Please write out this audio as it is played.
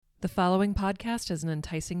The following podcast is an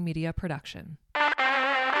enticing media production.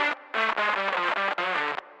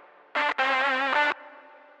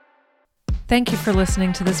 Thank you for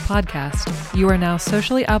listening to this podcast. You are now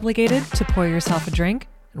socially obligated to pour yourself a drink,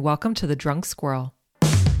 and welcome to The Drunk Squirrel.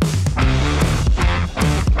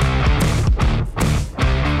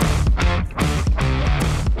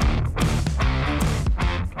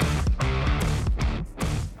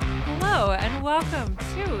 Hello, and welcome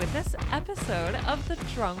to this episode of The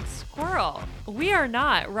Drunk Squirrel. We are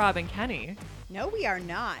not Rob and Kenny. No, we are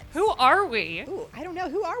not. Who are we? Ooh, I don't know.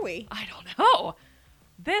 Who are we? I don't know.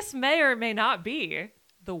 This may or may not be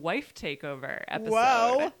the wife takeover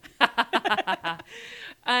episode. Whoa.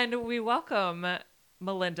 And we welcome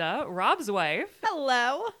Melinda, Rob's wife.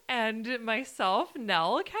 Hello. And myself,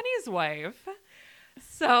 Nell, Kenny's wife.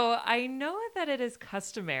 So I know that it is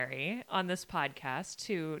customary on this podcast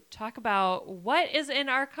to talk about what is in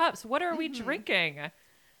our cups. What are we drinking?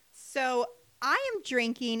 So I am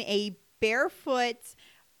drinking a barefoot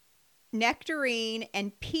nectarine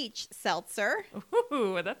and peach seltzer.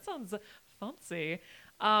 Ooh, that sounds fancy.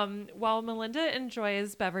 While Melinda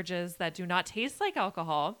enjoys beverages that do not taste like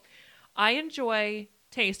alcohol, I enjoy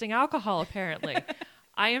tasting alcohol, apparently.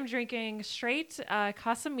 I am drinking straight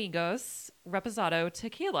Casamigos Reposado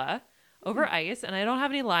tequila over ice, and I don't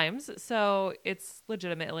have any limes, so it's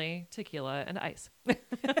legitimately tequila and ice.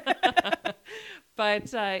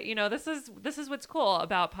 But this is what's cool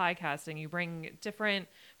about podcasting. You bring different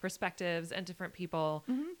perspectives and different people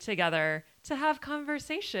together to have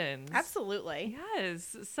conversations. Absolutely.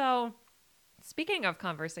 Yes. So speaking of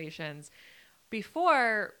conversations,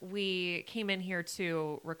 before we came in here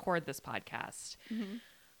to record this podcast,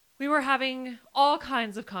 we were having all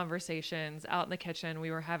kinds of conversations out in the kitchen.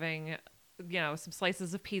 We were having, some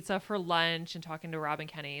slices of pizza for lunch and talking to Rob and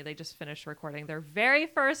Kenny. They just finished recording their very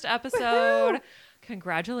first episode. Woo-hoo!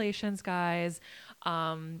 Congratulations, guys.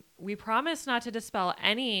 We promise not to dispel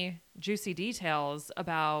any juicy details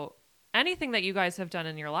about anything that you guys have done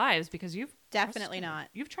in your lives, because you've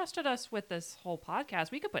You've trusted us with this whole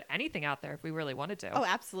podcast. We could put anything out there if we really wanted to. Oh,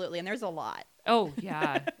 absolutely. And there's a lot. Oh,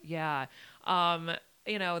 yeah. Yeah.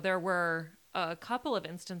 There were a couple of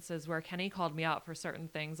instances where Kenny called me out for certain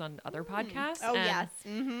things on other podcasts. Oh, yes.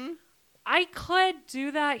 Mm-hmm. I could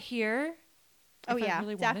do that here. Oh, yeah,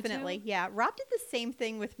 really definitely. Yeah. Rob did the same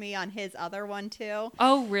thing with me on his other one, too.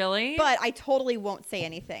 Oh, really? But I totally won't say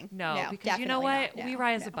anything. No, because you know what? We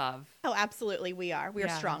rise above. Oh, absolutely. We are. We are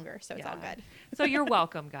stronger. So it's all good. So you're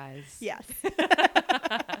welcome, guys. Yes.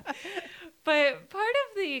 But part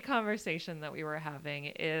of the conversation that we were having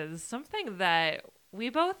is something that we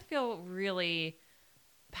both feel really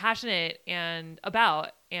passionate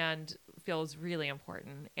about and feels really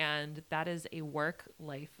important, and that is a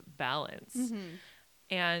work-life balance.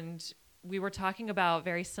 And we were talking about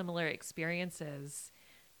very similar experiences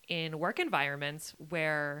in work environments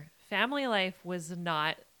where family life was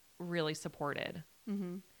not really supported.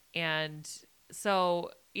 And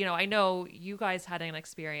so, I know you guys had an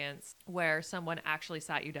experience where someone actually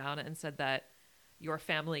sat you down and said that your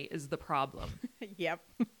family is the problem. Yep.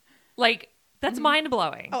 That's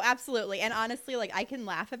mind-blowing. Oh, absolutely. And honestly, I can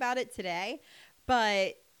laugh about it today,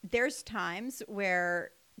 but there's times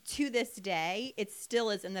where to this day, it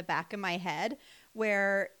still is in the back of my head,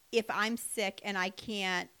 where if I'm sick and I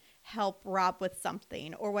can't help Rob with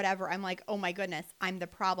something or whatever, I'm like, oh my goodness, I'm the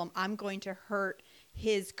problem. I'm going to hurt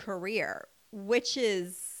his career, which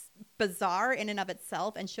is bizarre in and of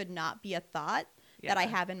itself and should not be a thought that I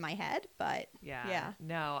have in my head. But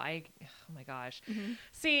no, oh my gosh.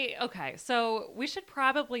 See, okay, so we should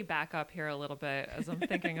probably back up here a little bit as I'm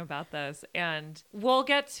thinking about this, and we'll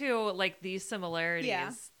get to these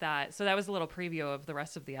similarities so that was a little preview of the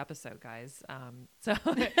rest of the episode, guys. So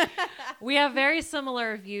we have very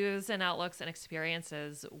similar views and outlooks and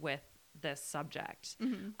experiences with this subject.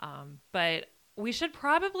 But we should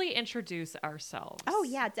probably introduce ourselves. Oh,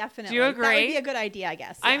 yeah, definitely. Do you agree? That would be a good idea, I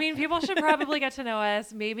guess. Yeah. I mean, people should probably get to know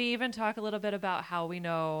us, maybe even talk a little bit about how we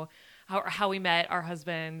know, how we met our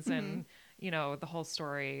husbands and, the whole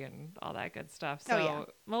story and all that good stuff. So,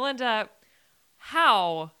 Melinda,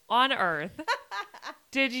 how on earth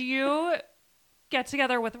did you get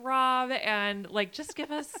together with Rob and just give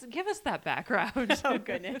us that background? Oh,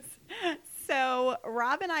 goodness. So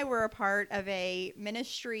Rob and I were a part of a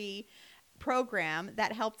ministry program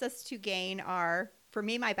that helped us to gain for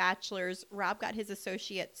me, my bachelor's. Rob got his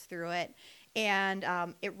associates through it. And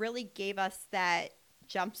it really gave us that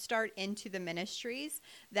jumpstart into the ministries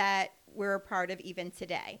that we're a part of even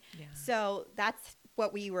today. Yeah. So that's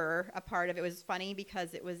what we were a part of. It was funny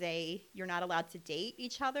because it was you're not allowed to date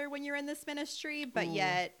each other when you're in this ministry, but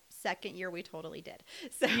yet second year we totally did.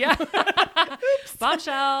 So Yeah.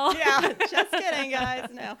 Bombshell. Yeah, just kidding, guys.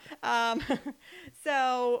 No.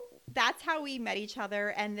 So that's how we met each other.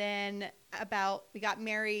 And then we got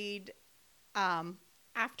married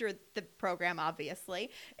after the program,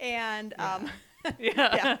 obviously. And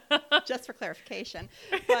Yeah. just for clarification.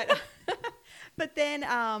 But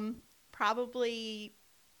then probably,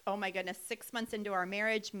 oh my goodness, 6 months into our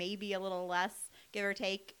marriage, maybe a little less, give or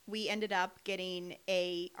take, we ended up getting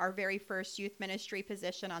our very first youth ministry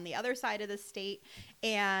position on the other side of the state.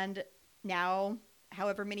 And now,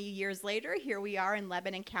 however many years later, here we are in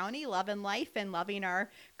Lebanon County, loving life and loving our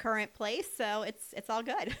current place. So it's all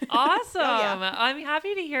good. Awesome. Oh, yeah. I'm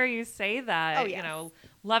happy to hear you say that. Oh, yes. You know,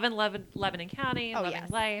 Lebanon County, Oh, loving yes.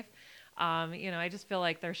 life. You know, I just feel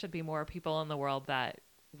like there should be more people in the world that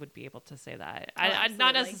would be able to say that. I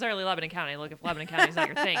not necessarily Lebanon County. Look, if Lebanon County is not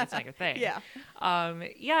your thing, it's not your thing. Yeah.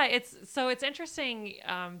 It's interesting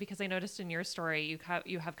because I noticed in your story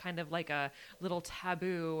you have kind of like a little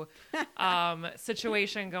taboo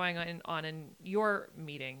situation going on in your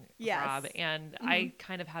meeting, Yes. Rob, and I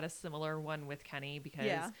kind of had a similar one with Kenny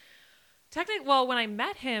because technically, when I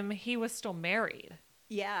met him, he was still married.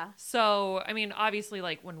 Yeah. So, I mean, obviously,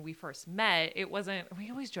 like when we first met, it wasn't, we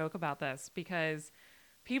always joke about this because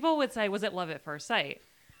people would say, was it love at first sight?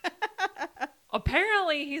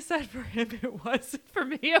 Apparently, he said for him it was. For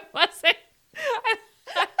me, it wasn't.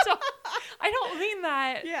 I don't mean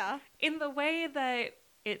that in the way that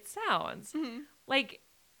it sounds. Mm-hmm. Like,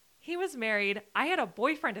 he was married. I had a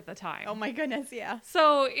boyfriend at the time. Oh my goodness, yeah.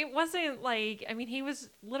 So it wasn't like, I mean, he was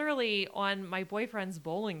literally on my boyfriend's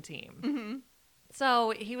bowling team. Mm-hmm.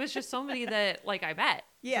 So he was just somebody that, like, I met.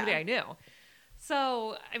 Yeah. Somebody I knew.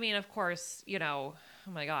 So, I mean, of course, you know,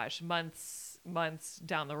 oh my gosh, months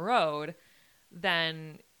down the road,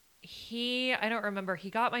 then I don't remember, he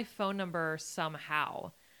got my phone number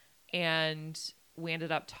somehow. And we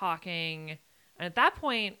ended up talking. And at that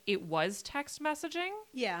point, it was text messaging.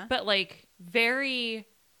 Yeah. But, like, very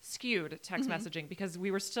skewed text messaging because we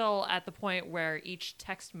were still at the point where each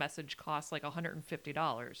text message cost like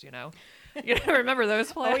 $150, you know? You remember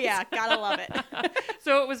those plans? Oh, yeah. Gotta love it.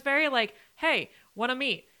 So it was very like, hey, want to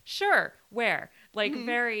meet? Sure. Where? Like,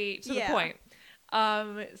 very to the point.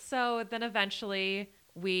 So then eventually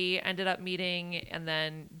we ended up meeting and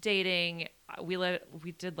then dating. We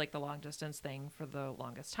did like the long distance thing for the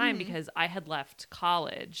longest time because I had left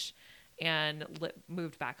college and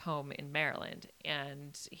moved back home in Maryland.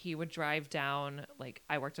 And he would drive down, like,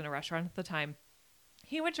 I worked in a restaurant at the time.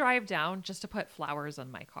 He would drive down just to put flowers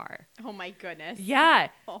on my car. Oh my goodness. Yeah.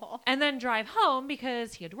 Oh. And then drive home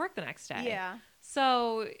because he had to work the next day. Yeah.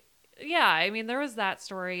 So, yeah, I mean, there was that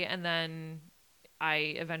story. And then I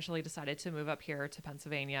eventually decided to move up here to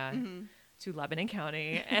Pennsylvania, to Lebanon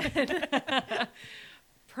County. And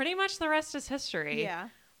pretty much the rest is history. Yeah.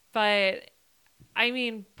 But I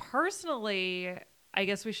mean, personally, I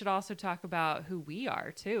guess we should also talk about who we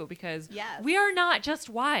are too, because we are not just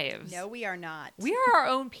wives. No, we are not. We are our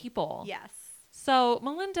own people. Yes. So,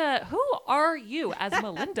 Melinda, who are you as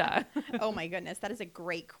Melinda? Oh my goodness, that is a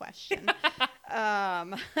great question.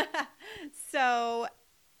 So,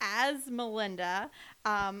 as Melinda,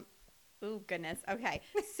 oh goodness. Okay.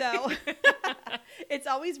 So it's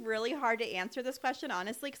always really hard to answer this question,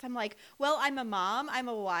 honestly, because I'm like, well, I'm a mom, I'm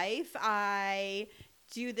a wife, I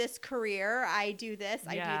do this career, I do this,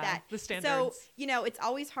 I do that. The standards. So, you know, it's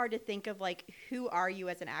always hard to think of like, who are you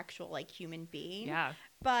as an actual like human being? Yeah.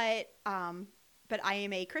 But I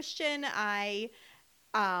am a Christian.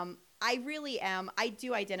 I really am. I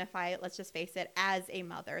do identify, let's just face it, as a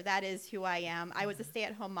mother. That is who I am. I was a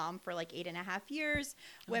stay-at-home mom for like 8.5 years,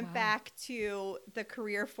 went back to the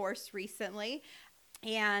career force recently,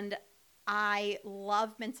 and I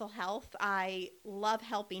love mental health. I love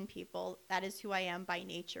helping people. That is who I am by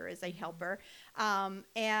nature, as a helper.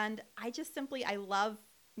 And I just I love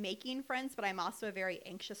making friends, but I'm also a very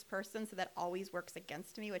anxious person, so that always works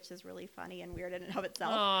against me, which is really funny and weird in and of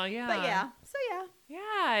itself. Oh, yeah. But yeah. So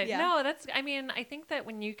yeah. No, I mean, I think that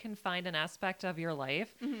when you can find an aspect of your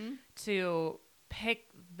life to pick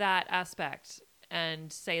that aspect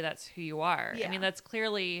and say that's who you are. I mean, that's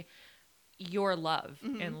clearly your love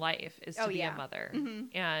in life is to be a mother.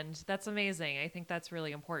 And that's amazing. I think that's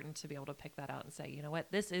really important to be able to pick that out and say, you know what,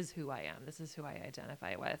 this is who I am. This is who I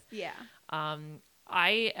identify with. Yeah.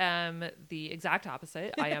 I am the exact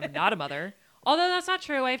opposite. I am not a mother. Although that's not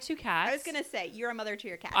true. I have 2 cats. I was going to say, you're a mother to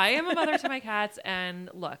your cats. I am a mother to my cats. And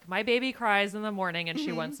look, my baby cries in the morning and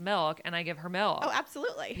she wants milk and I give her milk. Oh,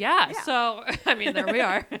 absolutely. Yeah. So, I mean, there we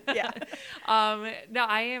are. Yeah. No,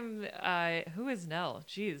 I am, who is Nell?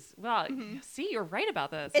 Jeez. Well, see, you're right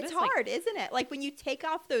about this. It's hard, isn't it? Like when you take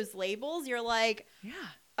off those labels, you're like, yeah,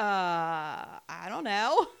 I don't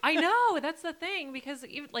know. I know. That's the thing because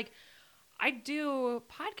even like, I do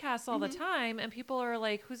podcasts all the time and people are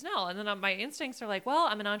like, who's Nell? And then my instincts are like, well,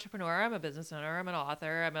 I'm an entrepreneur. I'm a business owner. I'm an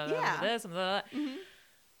author. I'm this. I'm that.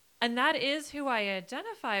 And that is who I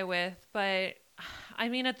identify with. But I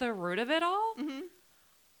mean, at the root of it all,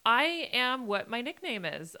 I am what my nickname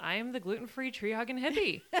is. I am the gluten-free tree hugging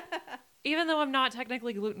hippie. Even though I'm not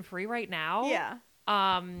technically gluten-free right now. Yeah.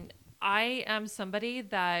 I am somebody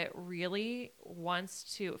that really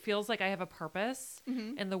feels like I have a purpose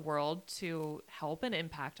in the world to help and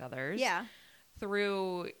impact others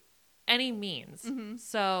through any means.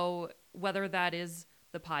 So whether that is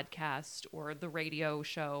the podcast or the radio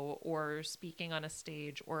show or speaking on a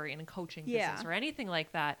stage or in a coaching business or anything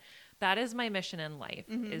like that, that is my mission in life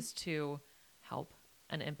is to help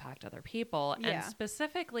and impact other people. And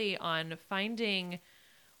specifically on finding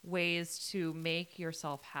ways to make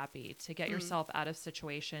yourself happy, to get yourself out of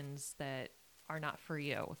situations that are not for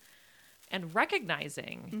you and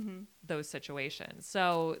recognizing those situations.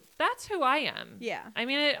 So that's who I am. Yeah. I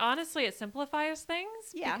mean, honestly, it simplifies things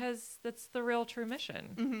because that's the real true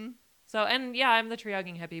mission. So, and yeah, I'm the tree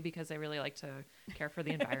hugging hippie because I really like to care for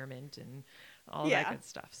the environment and all that good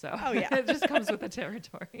stuff. So it just comes with the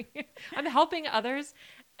territory. I'm helping others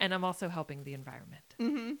and I'm also helping the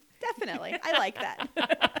environment. Definitely. I like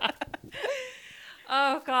that.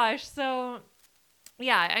 Oh gosh. So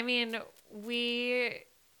yeah, I mean, we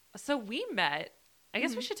met. I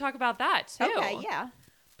guess we should talk about that too. Okay, yeah.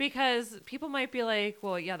 Because people might be like,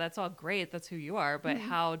 well, yeah, that's all great. That's who you are. But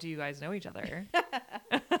how do you guys know each other?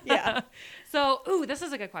 Yeah. So, this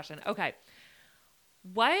is a good question. Okay.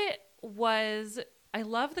 I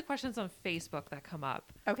love the questions on Facebook that come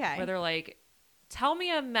up. Okay. Where they're like, tell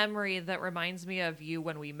me a memory that reminds me of you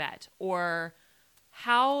when we met. Or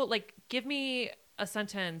give me a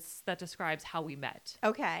sentence that describes how we met.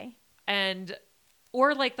 Okay.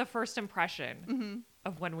 Or like the first impression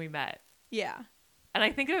of when we met. Yeah. And I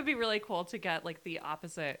think it would be really cool to get like the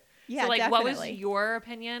opposite. Yeah, so like definitely. What was your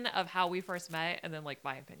opinion of how we first met? And then like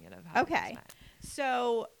my opinion of how we first met.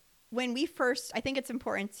 So when we first, I think it's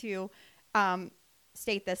important to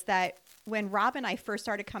state this, that when Rob and I first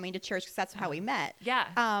started coming to church, because that's how we met. Yeah.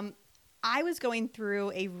 I was going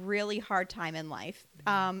through a really hard time in life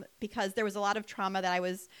because there was a lot of trauma that I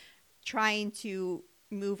was trying to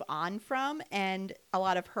move on from and a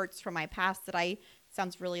lot of hurts from my past that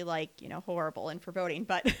sounds really like, horrible and foreboding,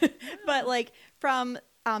 but but like from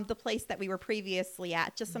the place that we were previously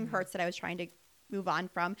at, just some hurts that I was trying to move on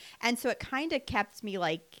from. And so it kind of kept me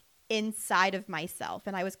like inside of myself.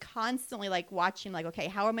 And I was constantly like watching like, okay,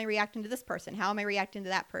 how am I reacting to this person? How am I reacting to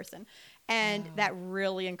that person? And that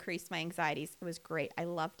really increased my anxieties. It was great. I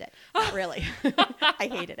loved it. Not really. I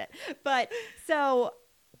hated it. But so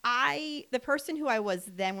the person who I was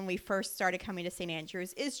then when we first started coming to St.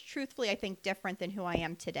 Andrews is truthfully, I think, different than who I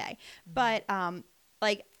am today. But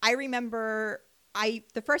like I remember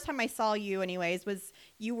the first time I saw you anyways was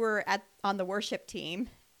you were on the worship team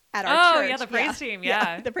at our church. Oh, yeah, the praise team,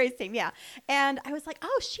 yeah. The praise team, yeah. And I was like,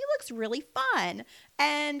 oh, she looks really fun.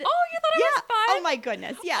 And oh, you thought it was fun? Oh my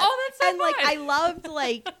goodness, yeah. Oh, that's so and fun. like I loved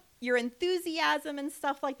like your enthusiasm and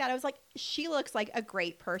stuff like that. I was like, she looks like a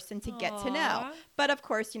great person to get to know. But of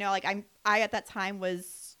course, like I at that time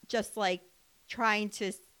was just like trying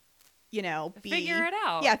to, figure it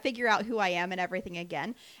out. Yeah, figure out who I am and everything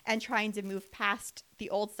again and trying to move past the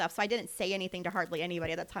old stuff. So I didn't say anything to hardly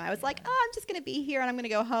anybody at that time. I was like, oh, I'm just going to be here and I'm going to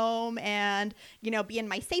go home and, be in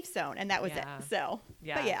my safe zone. And that was it. So,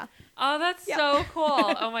 but yeah. Oh, that's so cool.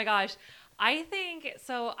 Oh my gosh. I think,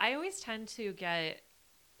 so I always tend to get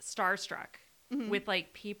starstruck with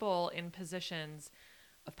like people in positions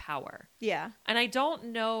of power. Yeah. And I don't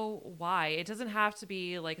know why. It doesn't have to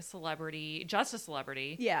be like a celebrity, just a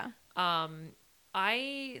celebrity. Yeah.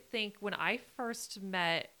 I think when I first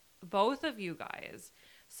met both of you guys,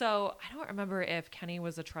 so I don't remember if Kenny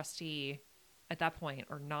was a trustee at that point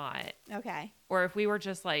or not. Okay. Or if we were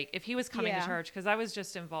just like, if he was coming to church, because I was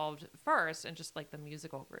just involved first in just like the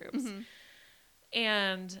musical groups.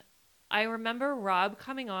 And I remember Rob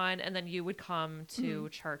coming on and then you would come to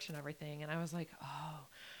church and everything. And I was like, oh,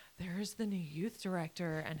 there's the new youth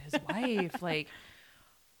director and his wife. Like,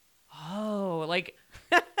 oh, like,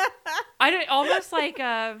 I almost like,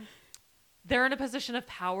 they're in a position of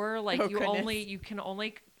power. Like you can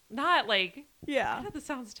only not like, Yeah. I know this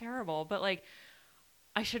sounds terrible, but like,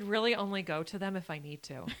 I should really only go to them if I need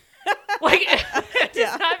to. Like, it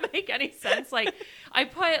does not make any sense. Like, I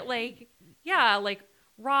put like, like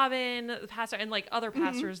Robin, the pastor, and like other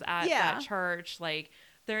pastors at that church, like,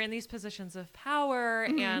 they're in these positions of power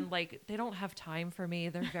and like they don't have time for me.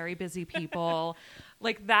 They're very busy people.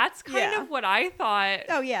 Like, that's kind of what I thought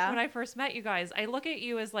when I first met you guys. I look at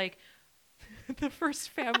you as like the first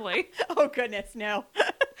family. Oh goodness, no.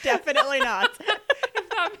 Definitely not.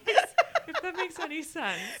 If that makes any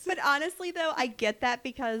sense. But honestly, though, I get that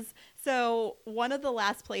because so one of the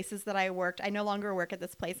last places that I worked, I no longer work at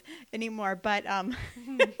this place anymore, but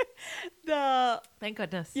thank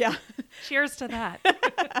goodness. Yeah. Cheers to that.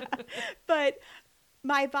 But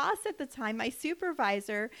my boss at the time, my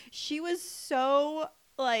supervisor, she was so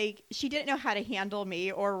like, she didn't know how to handle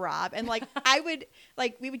me or Rob. And like,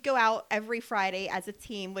 we would go out every Friday as a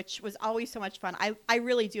team, which was always so much fun. I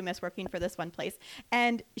really do miss working for this one place.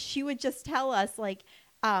 And she would just tell us like,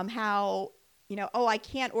 how, oh, I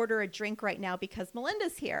can't order a drink right now because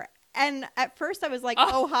Melinda's here. And at first I was like,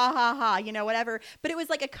 oh ha, ha, ha, whatever. But it was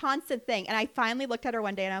like a constant thing. And I finally looked at her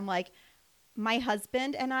one day and I'm like, my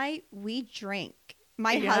husband and I, we drink.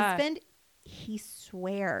 My husband, he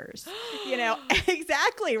swears,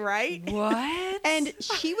 exactly. Right. What? And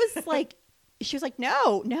she was like,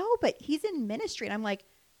 no, but he's in ministry. And I'm like,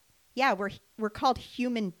 yeah, we're called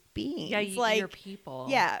human beings. Yeah. Like, you're people.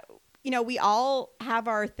 Yeah. We all have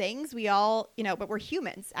our things. We all, but we're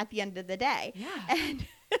humans at the end of the day. Yeah. And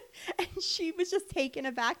she was just taken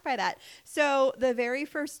aback by that. So the very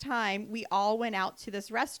first time we all went out to this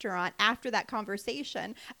restaurant after that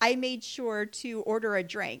conversation, I made sure to order a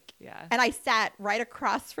drink. Yeah. And I sat right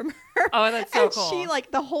across from her. Oh, that's so and cool. She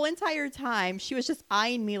like the whole entire time, she was just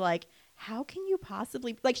eyeing me like, how can you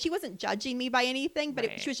possibly, like, she wasn't judging me by anything,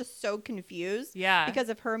 but she was just so confused. Yeah. Because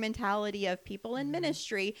of her mentality of people in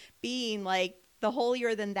ministry being like the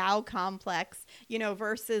holier than thou complex,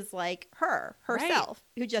 versus like herself,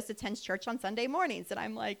 who just attends church on Sunday mornings. And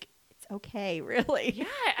I'm like, it's okay, really. Yeah.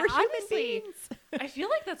 We're honestly, I feel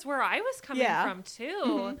like that's where I was coming from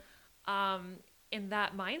too. In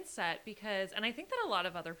that mindset, and I think that a lot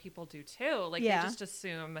of other people do too. Like, they just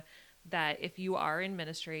assume that if you are in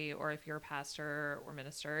ministry or if you're a pastor or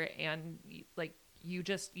minister and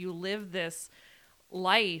you live this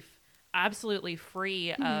life absolutely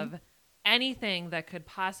free of anything that could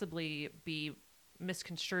possibly be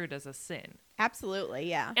misconstrued as a sin. Absolutely,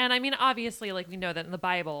 yeah. And I mean, obviously, like, we know that in the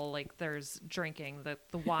Bible, like, there's drinking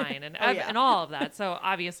the wine and and all of that. So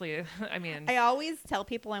obviously, I mean, I always tell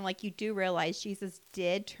people, I'm like, you do realize Jesus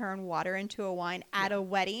did turn water into a wine at a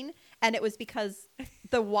wedding, and it was because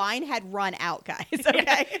the wine had run out, guys.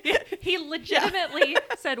 Okay, he legitimately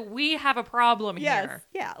said, "We have a problem here."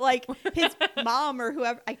 Yeah, like his mom or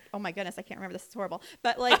whoever. Oh my goodness, I can't remember. This is horrible.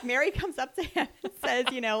 But like, Mary comes up to him and says,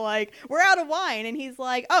 like, we're out of wine, and he's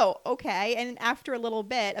like, oh, okay. And after a little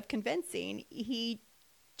bit of convincing, he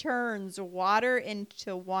turns water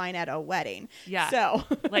into wine at a wedding. Yeah. So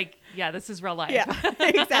this is real life. Yeah,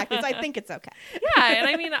 exactly. So I think it's okay. Yeah. And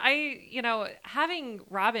I mean, having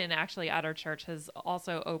Robin actually at our church has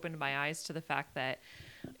also opened my eyes to the fact that,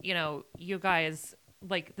 you guys,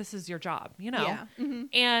 like, this is your job, Yeah. Mm-hmm.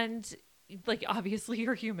 And like, obviously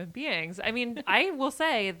you're human beings. I mean, I will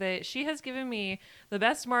say that she has given me the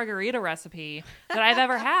best margarita recipe that I've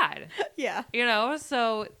ever had. Yeah.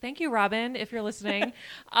 So thank you, Robin, if you're listening.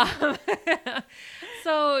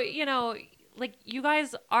 So, like, you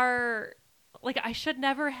guys are like, I should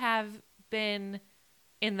never have been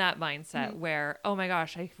in that mindset where, oh my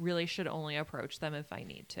gosh, I really should only approach them if I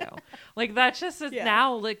need to. Like, that just is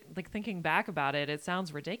now, like thinking back about it, it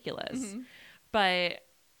sounds ridiculous. But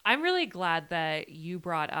I'm really glad that you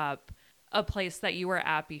brought up a place that you were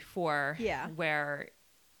at before where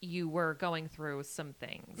you were going through some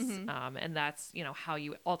things. And that's, how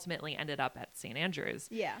you ultimately ended up at St. Andrews.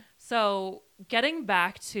 Yeah. So getting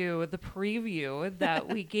back to the preview that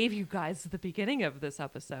we gave you guys at the beginning of this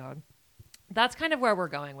episode, that's kind of where we're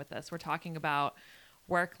going with this. We're talking about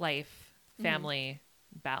work-life, family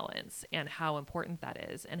balance and how important that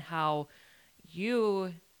is, and how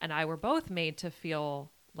you and I were both made to feel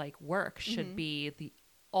like work should be the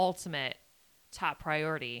ultimate top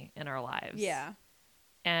priority in our lives. Yeah.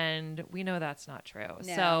 And we know that's not true.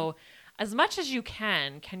 No. So as much as you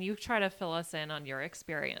can you try to fill us in on your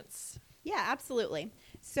experience? Yeah, absolutely.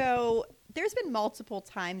 So there's been multiple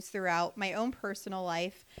times throughout my own personal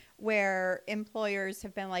life where employers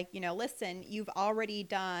have been like, listen, you've already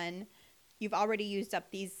used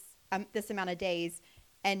up this amount of days,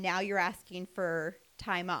 and now you're asking for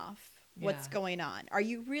time off. what's Yeah. going on? Are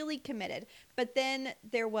you really committed? But then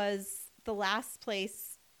there was the last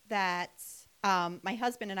place that my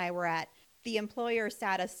husband and I were at. The employer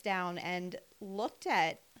sat us down and looked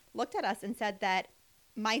at us and said that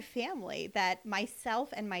my family, that myself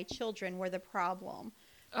and my children were the problem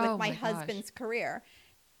with Oh my my gosh. husband's career.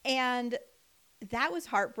 And that was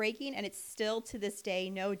heartbreaking. And it's still to this day,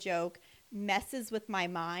 no joke, messes with my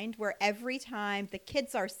mind, where every time the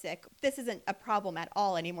kids are sick, this isn't a problem at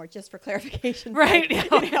all anymore, just for clarification. Right.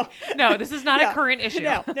 sake, No, no, this is not a current issue.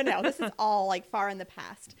 No. This is all like far in the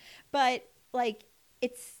past. But like,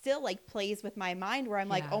 it still like plays with my mind, where I'm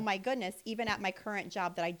like, Yeah. oh my goodness, even at my current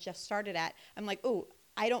job that I just started at, I'm like, oh,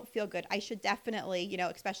 I don't feel good. I should definitely,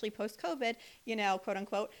 especially post-COVID, quote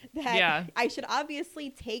unquote, that Yeah. I should obviously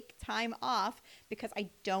take time off because I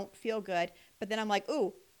don't feel good. But then I'm like,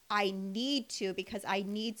 ooh, I need to, because I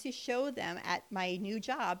need to show them at my new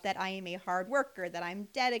job that I am a hard worker, that I'm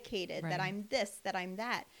dedicated, that Right. I'm this, that I'm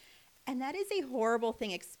that. And that is a horrible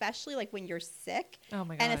thing, especially like when you're sick. Oh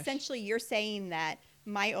my gosh. And essentially you're saying that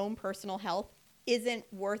my own personal health isn't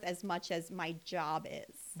worth as much as my job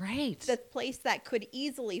is. Right. The place that could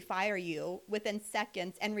easily fire you within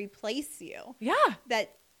seconds and replace you. Yeah.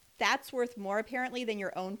 That's worth more apparently than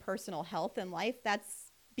your own personal health and life.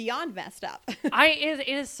 That's beyond messed up. It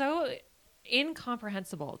is so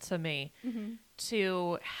incomprehensible to me Mm-hmm.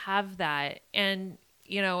 to have that. And,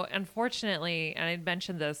 unfortunately, and I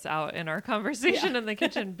mentioned this out in our conversation in the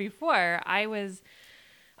kitchen before, I was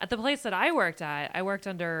at the place that I worked at. I worked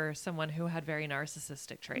under someone who had very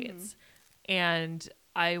narcissistic traits. And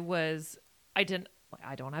I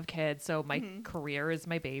don't have kids, so my career is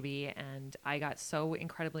my baby, and I got so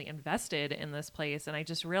incredibly invested in this place, and I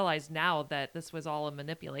just realized now that this was all a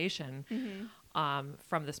manipulation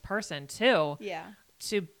from this person too, Yeah.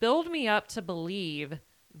 to build me up to believe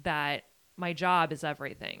that my job is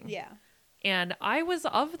everything. Yeah. And I was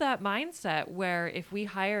of that mindset where if we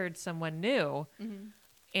hired someone new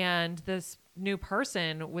and this new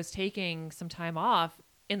person was taking some time off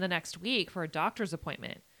in the next week for a doctor's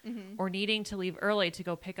appointment, or needing to leave early to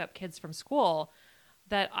go pick up kids from school,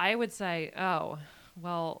 that I would say, oh,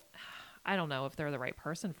 well, I don't know if they're the right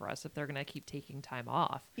person for us if they're going to keep taking time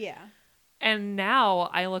off. Yeah. And now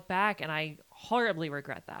I look back and I horribly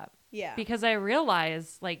regret that. Yeah. Because I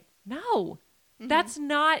realize, like, no, that's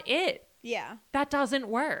not it. Yeah. That doesn't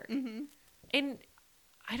work. And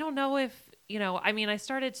I don't know if, I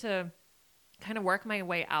started to kind of work my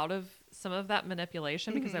way out of some of that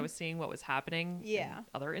manipulation because I was seeing what was happening in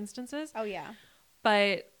other instances. Oh, yeah.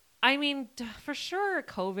 But for sure,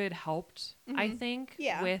 COVID helped, I think,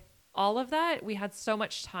 with all of that. We had so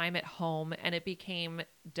much time at home, and it became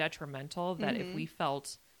detrimental that if we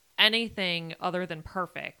felt anything other than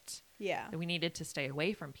perfect, that we needed to stay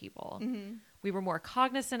away from people. We were more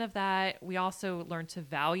cognizant of that. We also learned to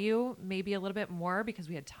value maybe a little bit more because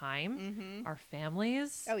we had time, our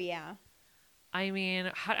families. Oh, yeah. I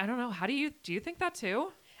don't know. Do you think that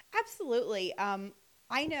too? Absolutely.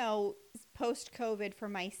 I know post-COVID for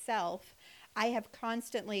myself, I have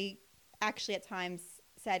constantly, actually at times,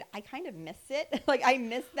 said I kind of miss it. Like I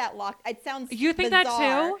miss that lock. It sounds You think bizarre,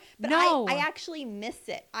 that too? but No. I actually miss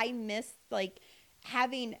it. I miss like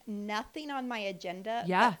having nothing on my agenda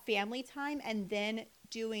Yeah. but family time, and then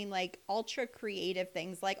doing like ultra creative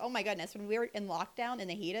things. Like, oh my goodness, when we were in lockdown in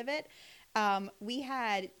the heat of it, we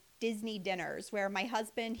had Disney dinners where my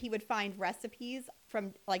husband, he would find recipes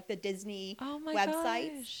from like the Disney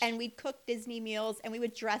websites, gosh. and we'd cook Disney meals, and we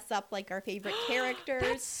would dress up like our favorite characters.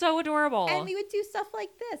 That's so adorable. And we would do stuff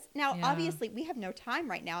like this. Now, Yeah. obviously, we have no time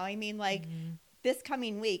right now. This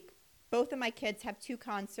coming week, both of my kids have 2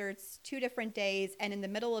 concerts, 2 different days. And in the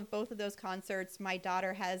middle of both of those concerts, my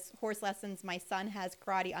daughter has horse lessons. My son has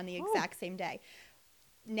karate on the exact same day.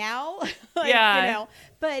 Now,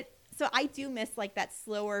 but so I do miss like that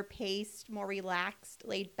slower paced, more relaxed,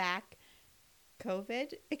 laid back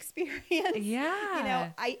COVID experience.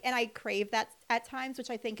 Yeah. I crave that at times, which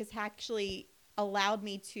I think has actually allowed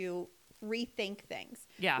me to rethink things.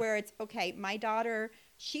 Yeah. Where it's okay, my daughter,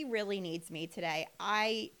 she really needs me today.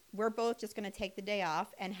 We're both just going to take the day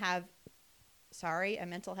off and have a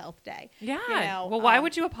mental health day. Yeah. Well, why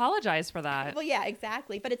would you apologize for that? Well, yeah,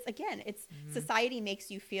 exactly. But it's society makes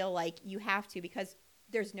you feel like you have to, because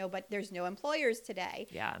there's no employers today.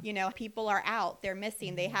 Yeah. People are out, they're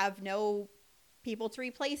missing, they have no people to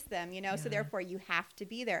replace them, so therefore you have to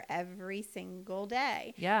be there every single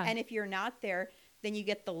day. Yeah. And if you're not there, then you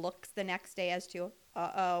get the looks the next day as to,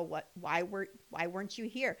 why weren't you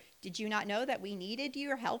here? Did you not know that we needed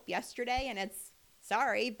your help yesterday? And it's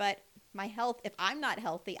sorry, but my health. If I'm not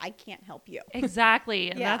healthy, I can't help you. Exactly.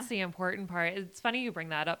 And Yeah. that's the important part. It's funny you bring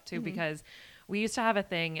that up too, Mm-hmm. because we used to have a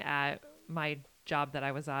thing at my job that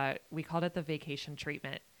I was at. We called it the vacation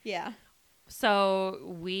treatment. Yeah. So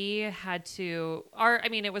we had to,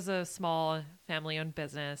 it was a small family owned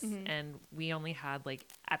business, Mm-hmm. and we only had like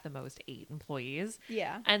at the most 8 employees.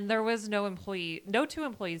 Yeah. And there was no 2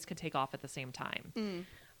 employees could take off at the same time,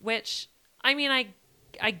 which,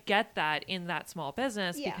 I get that in that small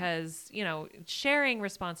business, Yeah. because, sharing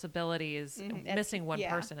responsibilities, missing one yeah.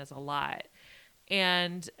 person is a lot.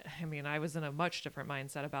 And I was in a much different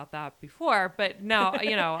mindset about that before, but now,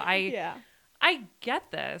 Yeah. I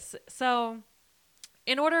get this. So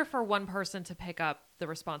in order for one person to pick up the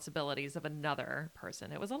responsibilities of another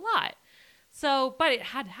person, it was a lot. So, but it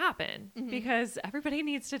had to happen because everybody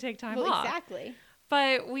needs to take time off. Exactly.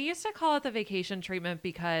 But we used to call it the vacation treatment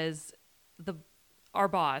because our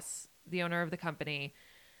boss, the owner of the company,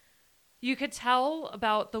 you could tell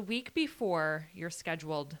about the week before your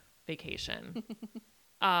scheduled vacation.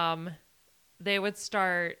 They would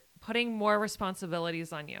start putting more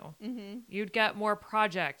responsibilities on you. You'd get more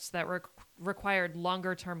projects that required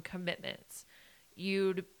longer term commitments.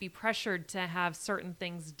 You'd be pressured to have certain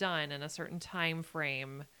things done in a certain time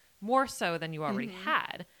frame, more so than you already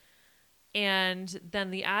had. And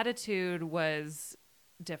then the attitude was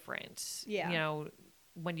different. Yeah.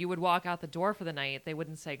 When you would walk out the door for the night, they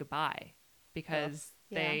wouldn't say goodbye because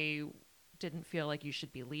they didn't feel like you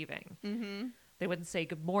should be leaving. They wouldn't say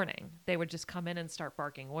good morning. They would just come in and start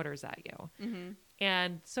barking orders at you.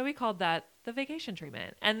 And so we called that the vacation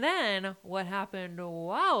treatment. And then what happened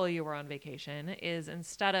while you were on vacation is,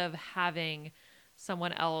 instead of having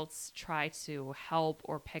someone else try to help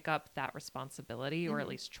or pick up that responsibility, or at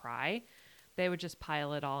least try, they would just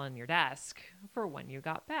pile it all on your desk for when you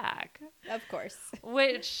got back. Of course.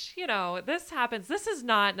 Which, this happens. This is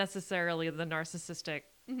not necessarily the narcissistic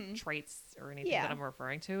traits or anything that I'm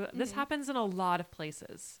referring to. This happens in a lot of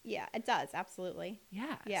places. Yeah, it does. Absolutely.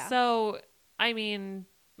 Yeah. So,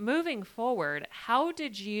 moving forward, how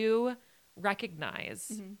did you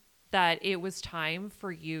recognize that it was time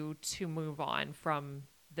for you to move on from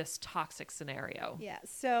this toxic scenario? Yeah.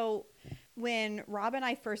 So when Rob and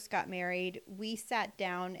I first got married, we sat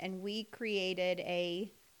down and we created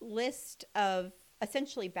a list of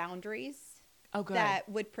essentially boundaries that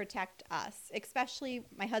would protect us, especially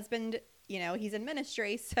my husband. He's in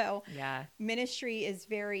ministry, so ministry is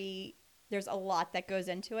there's a lot that goes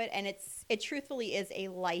into it, and it truthfully is a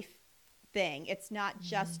life thing. It's not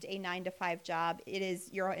just a 9-to-5 job. It is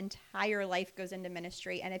your entire life goes into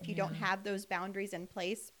ministry, and if you don't have those boundaries in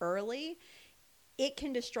place early, it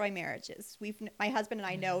can destroy marriages. My husband and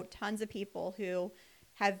I know tons of people who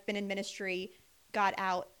have been in ministry, got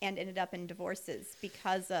out, and ended up in divorces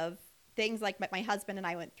because of things like my husband and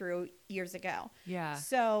I went through years ago. Yeah.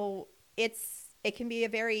 So it can be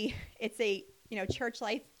church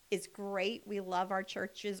life is great. We love our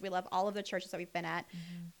churches. We love all of the churches that we've been at.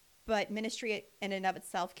 But ministry in and of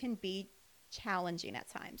itself can be challenging at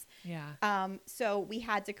times. Yeah. So we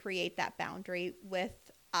had to create that boundary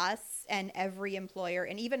with us and every employer,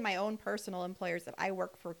 and even my own personal employers that I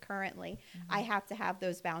work for currently. I have to have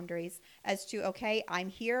those boundaries as to, okay, I'm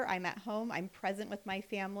here, I'm at home, I'm present with my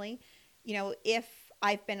family. If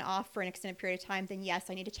I've been off for an extended period of time, then yes,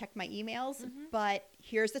 I need to check my emails, but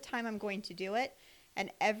here's the time I'm going to do it. And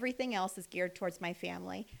everything else is geared towards my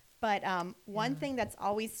family. But one thing that's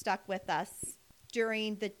always stuck with us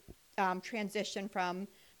during the transition from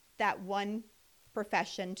that one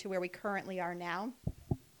profession to where we currently are now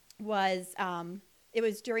was it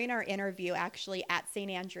was during our interview actually at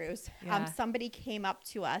St. Andrews. Somebody came up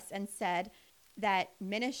to us and said that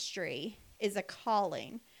ministry is a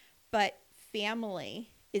calling, but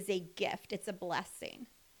family is a gift. It's a blessing.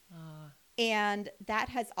 And that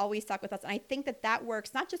has always stuck with us. And I think that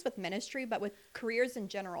works not just with ministry, but with careers in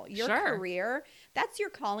general. Your career, that's your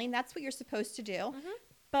calling. That's what you're supposed to do.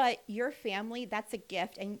 But your family, that's a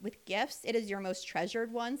gift. And with gifts, it is your most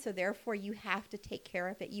treasured one. So therefore, you have to take care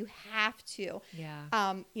of it. You have to,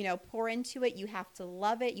 pour into it. You have to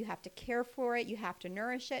love it. You have to care for it. You have to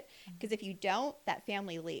nourish it. Because if you don't, that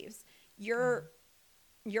family leaves. Your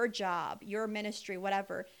job, your ministry,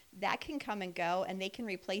 whatever, that can come and go, and they can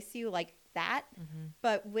replace you like that.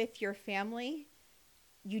 But with your family,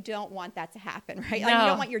 you don't want that to happen, right? No. Like, you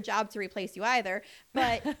don't want your job to replace you either.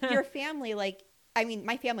 But your family,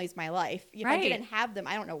 my family is my life. If I didn't have them,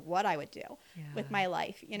 I don't know what I would do with my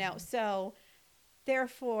life, So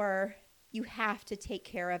therefore, you have to take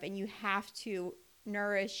care of and you have to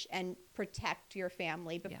nourish and protect your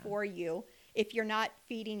family before you if you're not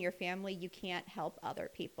feeding your family, you can't help other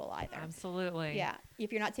people either. Absolutely. Yeah.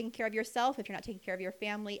 If you're not taking care of yourself, if you're not taking care of your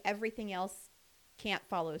family, everything else can't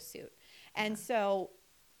follow suit. And so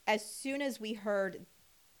as soon as we heard,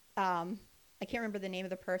 I can't remember the name of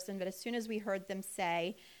the person, but as soon as we heard them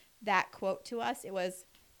say that quote to us, it was,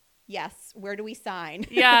 yes, where do we sign?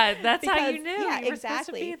 Yeah, that's how Because, you knew yeah, you were exactly. supposed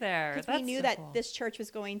to be there. Because That's we knew so that cool. this church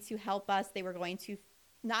was going to help us. They were going to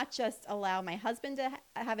not just allow my husband to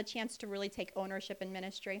have a chance to really take ownership in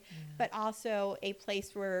ministry, but also a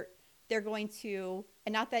place where they're going to,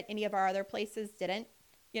 and not that any of our other places didn't,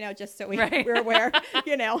 just so we're aware,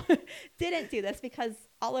 didn't do this, because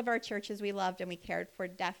all of our churches we loved and we cared for,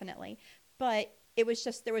 definitely. But it was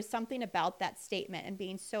just, there was something about that statement and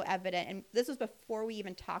being so evident. And this was before we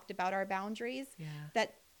even talked about our boundaries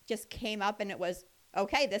that just came up, and it was,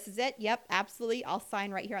 okay, this is it. Yep, absolutely. I'll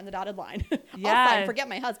sign right here on the dotted line. I'll sign. Forget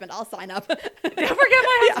my husband. I'll sign up. Don't forget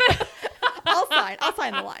my husband. I'll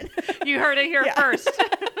sign the line. You heard it here first.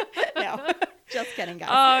 No, just kidding, guys.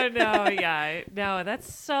 Oh, no. Yeah. No,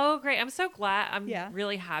 that's so great. I'm so glad. I'm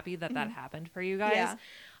really happy that that happened for you guys. Yeah.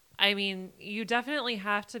 I mean, you definitely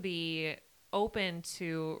have to be open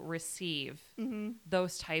to receive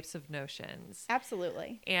those types of notions.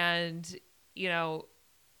 Absolutely. And,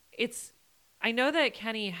 I know that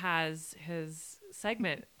Kenny has his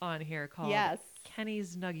segment on here called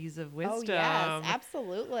Kenny's Nuggies of Wisdom. Oh, yes,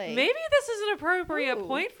 absolutely. Maybe this is an appropriate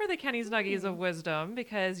point for the Kenny's Nuggies of Wisdom,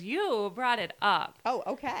 because you brought it up. Oh,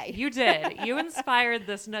 okay. You did. You inspired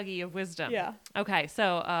this Nuggie of Wisdom. Yeah. Okay,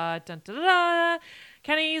 so dun, dun, dun, dun,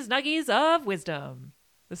 Kenny's Nuggies of Wisdom.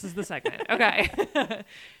 This is the segment. Okay.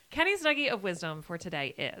 Kenny's Nuggie of Wisdom for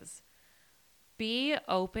today is be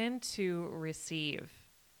open to receive.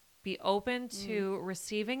 Be open to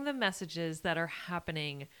receiving the messages that are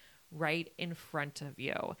happening right in front of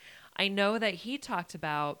you. I know that he talked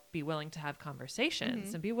about be willing to have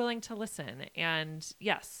conversations and be willing to listen. And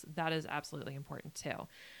yes, that is absolutely important too.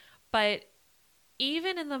 But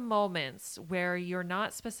even in the moments where you're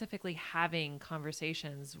not specifically having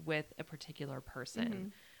conversations with a particular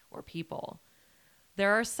person or people,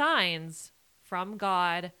 there are signs from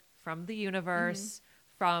God, from the universe,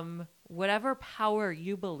 from whatever power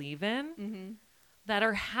you believe in that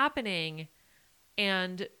are happening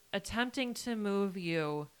and attempting to move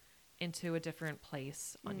you into a different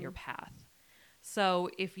place on your path. So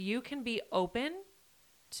if you can be open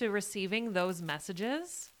to receiving those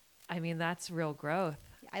messages, I mean, that's real growth.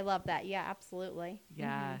 I love that. Yeah, absolutely.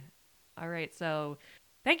 Yeah. All right. So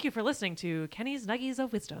thank you for listening to Kenny's Nuggies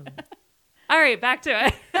of Wisdom. All right, back to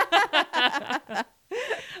it.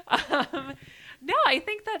 No, I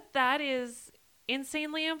think that is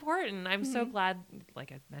insanely important. I'm so glad,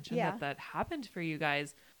 like I mentioned, that happened for you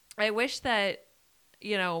guys. I wish that,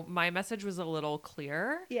 my message was a little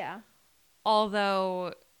clearer. Yeah.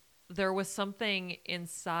 Although there was something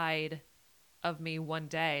inside of me one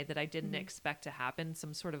day that I didn't expect to happen,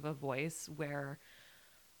 some sort of a voice where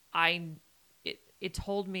it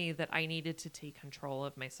told me that I needed to take control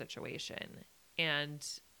of my situation. And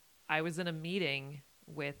I was in a meeting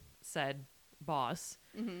with said boss.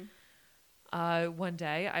 One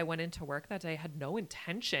day I went into work that day, had no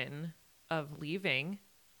intention of leaving.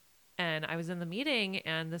 And I was in the meeting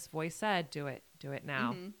and this voice said, do it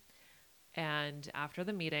now. And after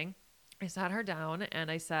the meeting, I sat her down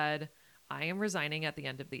and I said, I am resigning at the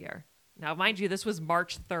end of the year. Now, mind you, this was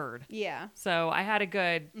March 3rd. Yeah. So I had a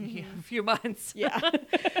good few months. Yeah.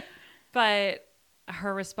 But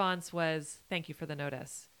her response was, thank you for the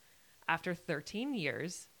notice. After 13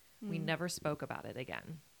 years, we never spoke about it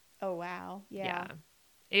again. Oh, wow. Yeah.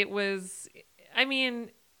 It was, I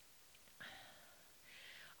mean,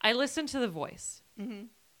 I listened to the voice.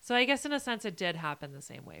 So I guess in a sense it did happen the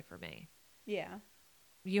same way for me. Yeah.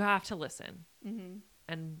 You have to listen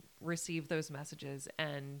and receive those messages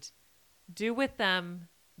and do with them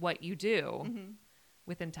what you do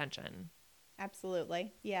with intention.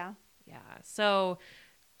 Absolutely. Yeah. Yeah. So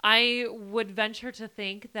I would venture to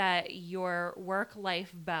think that your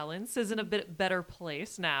work-life balance is in a bit better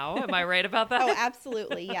place now. Am I right about that? Oh,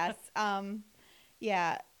 absolutely. Yes.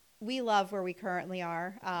 Yeah. We love where we currently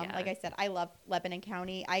are. Like I said, I love Lebanon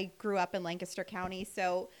County. I grew up in Lancaster County.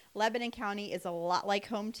 So Lebanon County is a lot like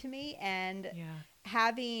home to me. And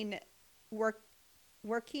having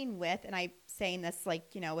working with, and I'm saying this like,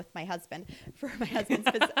 with my husband for my husband's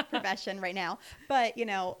profession right now, but,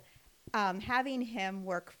 having him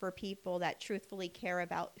work for people that truthfully care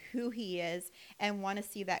about who he is and want to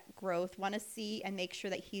see that growth, want to see and make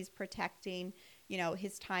sure that he's protecting,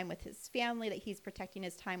 his time with his family, that he's protecting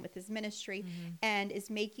his time with his ministry, and is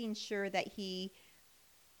making sure that he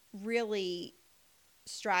really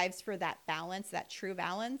strives for that balance, that true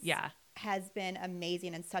balance, Yeah. has been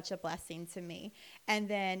amazing and such a blessing to me. And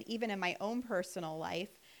then even in my own personal life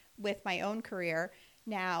with my own career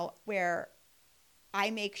now, where I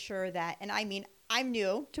make sure that, and I mean, I'm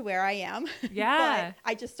new to where I am, Yeah. but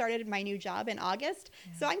I just started my new job in August.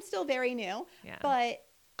 Yeah. So I'm still very new, Yeah. but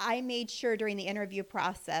I made sure during the interview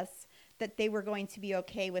process that they were going to be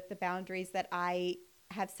okay with the boundaries that I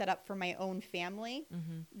have set up for my own family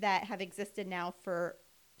that have existed now for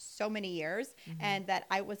so many years, and that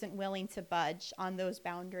I wasn't willing to budge on those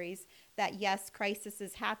boundaries. That yes,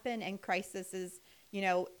 crises happen, and crises,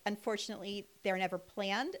 unfortunately, they're never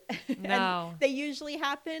planned. No. And they usually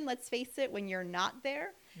happen, let's face it, when you're not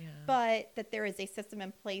there. Yeah. But that there is a system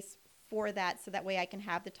in place for that, so that way I can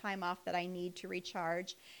have the time off that I need to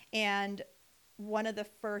recharge. And one of the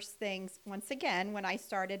first things, once again, when I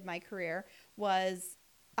started my career, was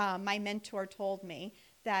my mentor told me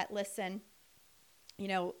that, listen,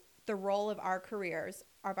 the role of our careers,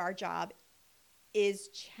 of our job, is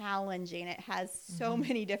challenging. It has so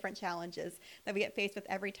many different challenges that we get faced with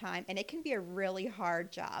every time, and it can be a really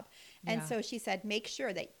hard job. Yeah. And so she said, make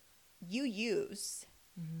sure that you use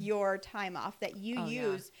your time off, that you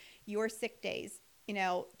use your sick days,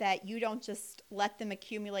 that you don't just let them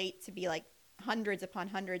accumulate to be like hundreds upon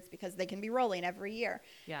hundreds, because they can be rolling every year.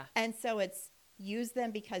 Yeah. And so it's use them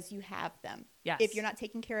because you have them. Yes. If you're not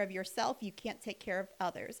taking care of yourself, you can't take care of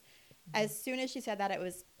others. As soon as she said that, it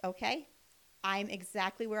was okay. I'm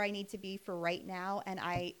exactly where I need to be for right now. And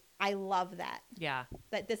I love that. Yeah.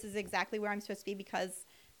 That this is exactly where I'm supposed to be, because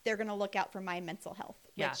they're going to look out for my mental health,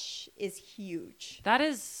 which is huge. That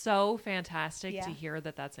is so fantastic to Yeah. hear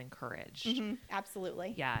that that's encouraged.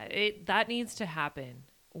 Absolutely. Yeah. That needs to happen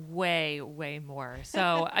way, way more.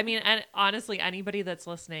 So, I mean, and honestly, anybody that's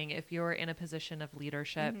listening, if you're in a position of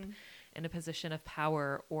leadership, in a position of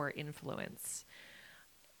power or influence,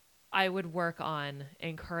 I would work on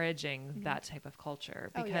encouraging that type of culture,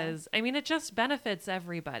 because I mean, it just benefits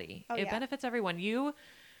everybody. It benefits everyone. You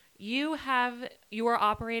are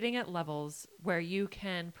operating at levels where you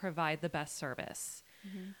can provide the best service,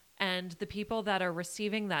 and the people that are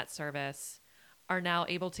receiving that service are now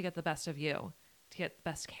able to get the best of you, to get the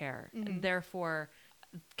best care, and therefore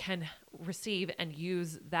can receive and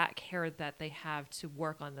use that care that they have to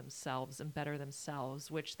work on themselves and better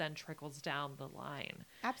themselves, which then trickles down the line.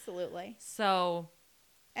 Absolutely. So,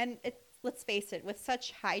 and let's face it, with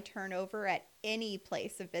such high turnover at any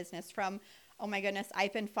place of business, from, oh my goodness,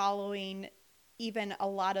 I've been following even a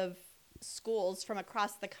lot of schools from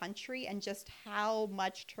across the country, and just how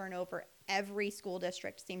much turnover every school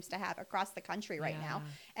district seems to have across the country right now.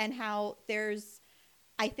 And how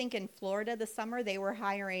I think in Florida this summer, they were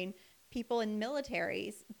hiring people in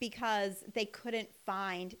militaries because they couldn't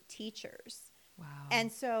find teachers. Wow.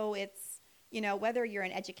 And so it's, whether you're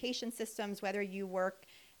in education systems, whether you work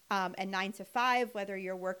a 9 to 5, whether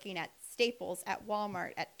you're working at Staples, at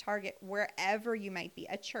Walmart, at Target, wherever you might be,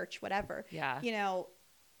 at church, whatever. Yeah.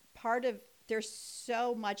 There's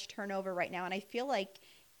so much turnover right now. And I feel like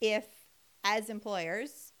if, as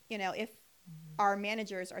employers, if our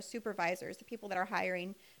managers, our supervisors, the people that are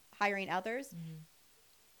hiring others,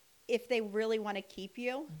 if they really want to keep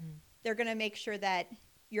you, they're going to make sure that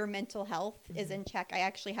your mental health is in check. I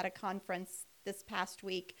actually had a conference this past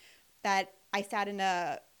week that I sat in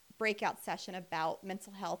a breakout session about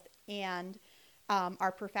mental health and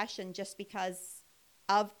our profession, just because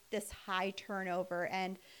of this high turnover.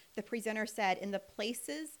 And the presenter said, in the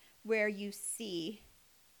places where you see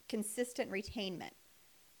consistent retainment,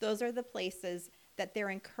 those are the places that they're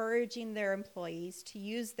encouraging their employees to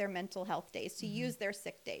use their mental health days, to use their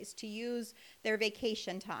sick days, to use their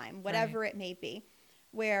vacation time, whatever it may be.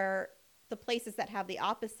 Where the places that have the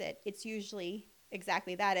opposite, it's usually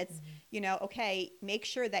exactly that. It's, okay, make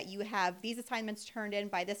sure that you have these assignments turned in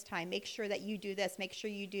by this time. Make sure that you do this. Make sure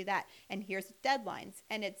you do that. And here's deadlines.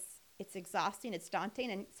 And it's exhausting. It's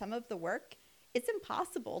daunting. And some of the work, it's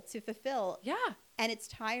impossible to fulfill. Yeah. And it's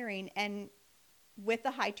tiring. And with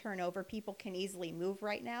the high turnover, people can easily move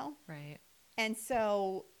right now. Right. And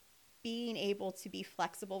so being able to be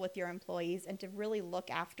flexible with your employees and to really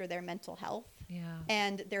look after their mental health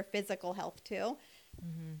and their physical health too,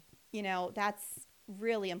 that's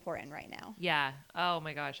really important right now. Yeah. Oh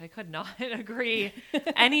my gosh. I could not agree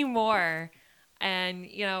anymore. And,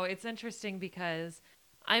 it's interesting because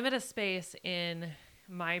I'm at a space in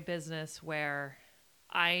my business where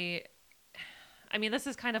I mean, this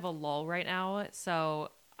is kind of a lull right now. So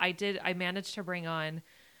I managed to bring on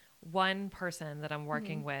one person that I'm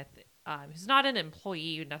working with, who's not an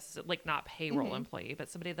employee necessarily, like not payroll employee, but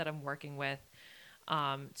somebody that I'm working with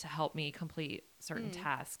to help me complete certain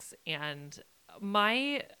tasks. And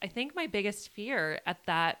I think my biggest fear at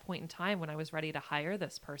that point in time when I was ready to hire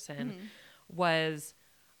this person was,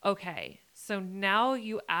 okay, so now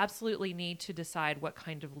you absolutely need to decide what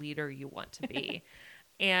kind of leader you want to be.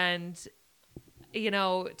 And,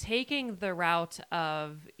 taking the route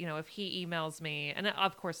of, if he emails me, and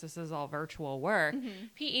of course this is all virtual work,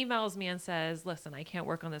 if he emails me and says, listen, I can't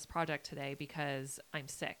work on this project today because I'm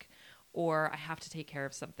sick, or I have to take care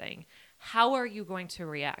of something. How are you going to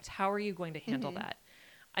react? How are you going to handle that?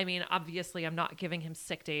 I mean, obviously I'm not giving him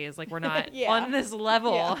sick days. Like, we're not on this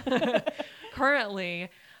level currently.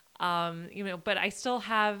 But I still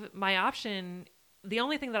have my option. The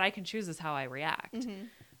only thing that I can choose is how I react.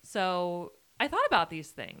 So I thought about these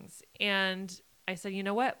things and I said, you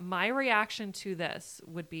know what? My reaction to this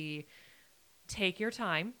would be, take your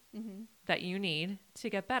time that you need to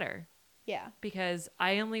get better. Yeah. Because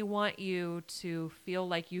I only want you to feel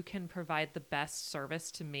like you can provide the best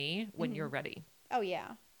service to me when you're ready. Oh,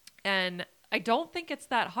 yeah. And I don't think it's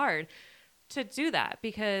that hard to do that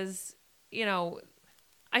because,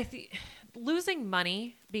 I think losing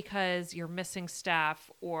money because you're missing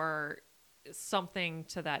staff or something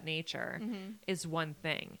to that nature is one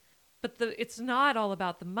thing. But it's not all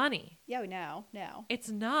about the money. No. It's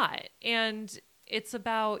not. And it's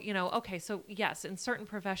about, okay, so yes, in certain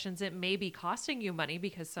professions, it may be costing you money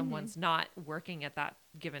because someone's not working at that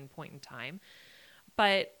given point in time.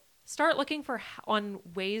 But start looking on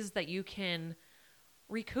ways that you can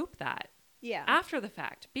recoup that after the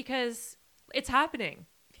fact, because it's happening.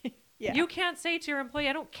 You can't say to your employee,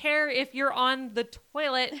 I don't care if you're on the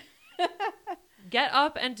toilet, get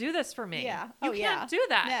up and do this for me. You can't do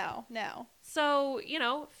that. No. So,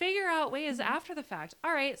 figure out ways after the fact.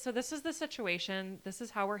 All right, so this is the situation. This is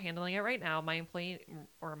how we're handling it right now. My employee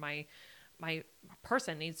or my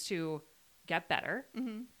person needs to get better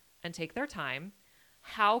and take their time.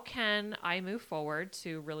 How can I move forward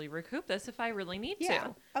to really recoup this if I really need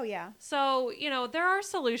to? Oh, yeah. So, there are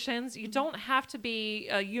solutions. You don't have to be,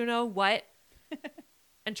 what,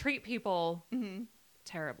 and treat people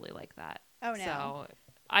terribly like that. Oh, no. So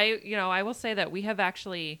I will say that we have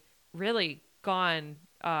actually really gone,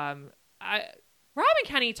 Rob and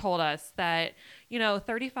Kenny told us that,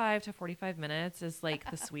 35 to 45 minutes is like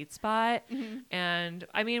the sweet spot. And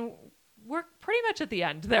I mean, we're pretty much at the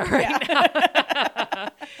end there right now.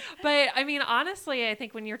 But I mean, honestly, I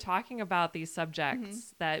think when you're talking about these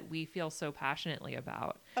subjects that we feel so passionately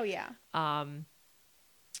about,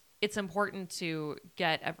 it's important to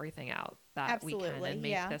get everything out that we can and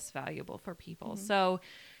make this valuable for people. So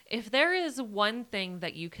if there is one thing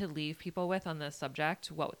that you could leave people with on this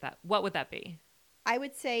subject, what would that be? I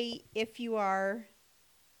would say if you are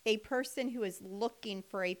a person who is looking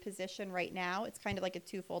for a position right now, it's kind of like a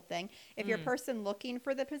twofold thing. If you're a person looking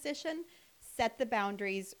for the position, set the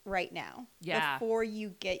boundaries right now before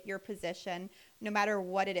you get your position, no matter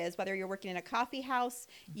what it is, whether you're working in a coffee house,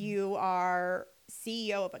 you are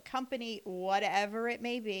CEO of a company, whatever it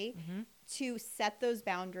may be, to set those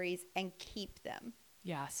boundaries and keep them.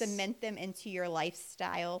 Yes. Cement them into your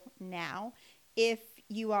lifestyle now. If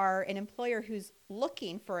you are an employer who's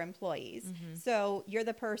looking for employees, so you're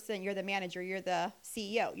the person, you're the manager, you're the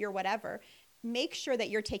CEO, you're whatever, make sure that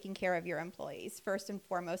you're taking care of your employees first and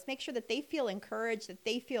foremost. Make sure that they feel encouraged, that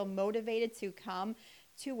they feel motivated to come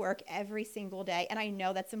to work every single day. And I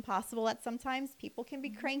know that's impossible at sometimes. People can be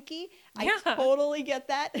cranky. I totally get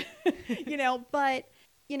that. But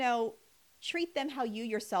treat them how you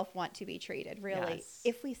yourself want to be treated, really. Yes.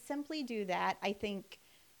 If we simply do that, I think,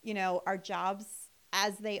 our jobs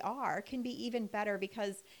as they are can be even better,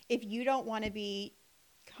 because if you don't want to be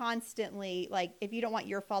constantly, if you don't want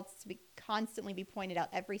your faults to be constantly be pointed out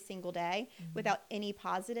every single day without any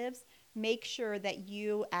positives, make sure that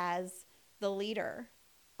you as the leader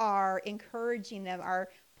are encouraging them, are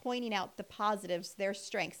pointing out the positives, their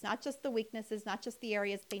strengths, not just the weaknesses, not just the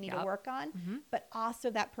areas they need to work on, but also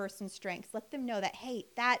that person's strengths. Let them know that, hey,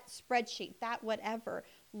 that spreadsheet, that whatever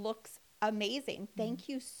looks amazing. Thank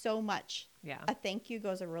you so much. Yeah. A thank you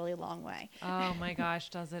goes a really long way. Oh my gosh,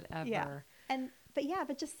 does it ever?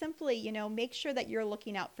 But just simply, make sure that you're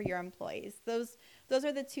looking out for your employees. Those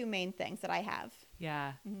are the two main things that I have.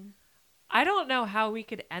 Yeah. I don't know how we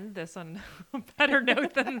could end this on a better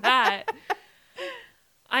note than that.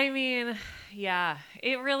 I mean,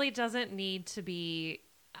 it really doesn't need to be,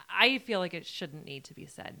 I feel like it shouldn't need to be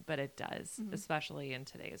said, but it does, especially in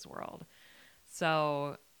today's world.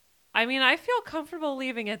 So, I mean, I feel comfortable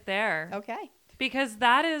leaving it there. Okay. Because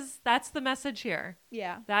that's the message here.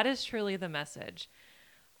 Yeah. That is truly the message.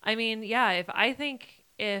 I mean, if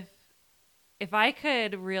I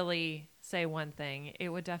could really say one thing, it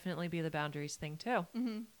would definitely be the boundaries thing too.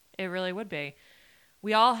 It really would be.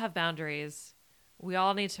 We all have boundaries. We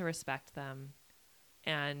all need to respect them.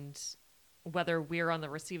 And whether we're on the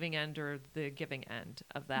receiving end or the giving end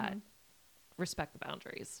of that, respect the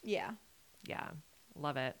boundaries. Yeah. Yeah.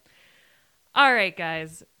 Love it. All right,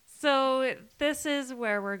 guys. So this is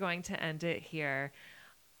where we're going to end it here.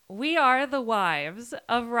 We are the wives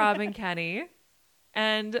of Rob and Kenny.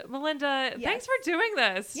 And Melinda, thanks for doing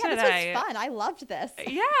this today. This was fun. I loved this.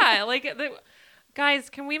 Yeah. Guys,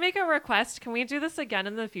 can we make a request? Can we do this again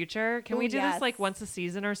in the future? Can we do this like once a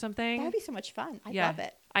season or something? That'd be so much fun. I love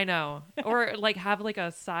it. I know. Or like have like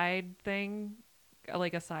a side thing,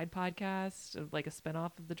 like a side podcast, like a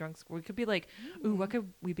spinoff of the Drunk Squirrel. We could be like, ooh, what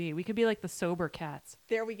could we be? We could be like the Sober Cats.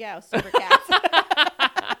 There we go. Sober Cats.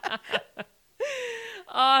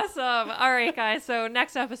 Awesome. All right, guys. So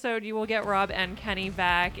next episode, you will get Rob and Kenny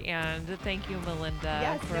back. And thank you, Melinda.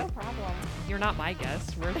 Yes, no problem. You're not my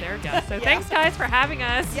guest. We're their guest. So thanks, guys, for having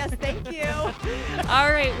us. Yes, thank you.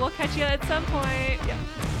 All right. We'll catch you at some point. Yep.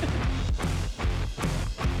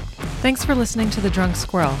 Thanks for listening to The Drunk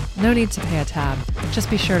Squirrel. No need to pay a tab. Just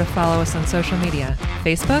be sure to follow us on social media,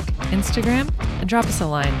 Facebook, Instagram, and drop us a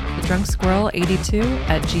line,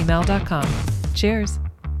 thedrunksquirrel82@gmail.com. Cheers.